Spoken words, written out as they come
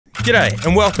G'day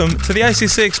and welcome to the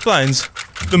ACC Explains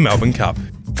the Melbourne Cup.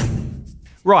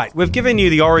 Right, we've given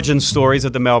you the origin stories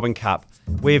of the Melbourne Cup.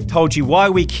 We've told you why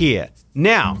we care.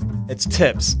 Now, it's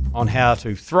tips on how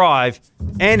to thrive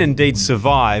and indeed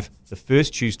survive the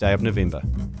first Tuesday of November.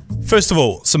 First of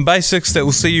all, some basics that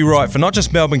will see you right for not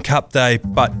just Melbourne Cup Day,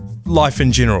 but life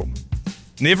in general.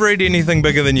 Never eat anything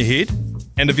bigger than your head,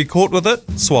 and if you're caught with it,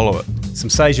 swallow it. Some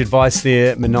sage advice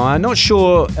there, Mania. Not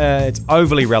sure it's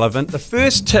overly relevant. The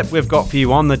first tip we've got for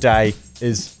you on the day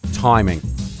is timing.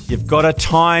 You've got to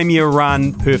time your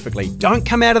run perfectly. Don't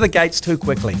come out of the gates too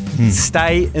quickly.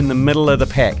 Stay in the middle of the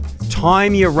pack.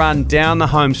 Time your run down the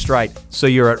home straight so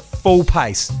you're at full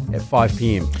pace at 5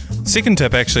 p.m. Second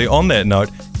tip actually on that note,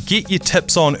 get your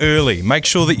tips on early. Make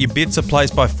sure that your bets are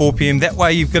placed by 4 p.m. That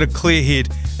way you've got a clear head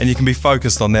and you can be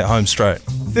focused on that home straight.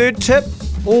 Third tip,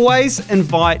 always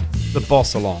invite the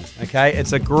boss along, okay?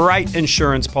 It's a great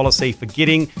insurance policy for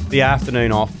getting the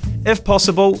afternoon off. If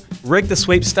possible, rig the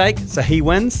sweepstake so he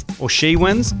wins or she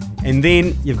wins, and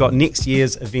then you've got next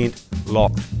year's event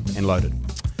locked and loaded.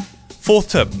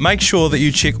 Fourth tip, make sure that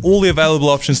you check all the available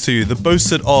options to you, the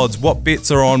boosted odds, what bets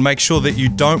are on, make sure that you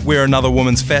don't wear another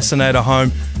woman's fascinator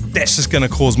home. That's just going to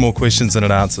cause more questions than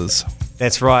it answers.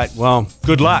 That's right. Well,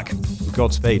 good luck.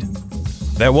 Godspeed.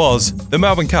 That was the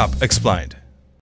Melbourne Cup Explained.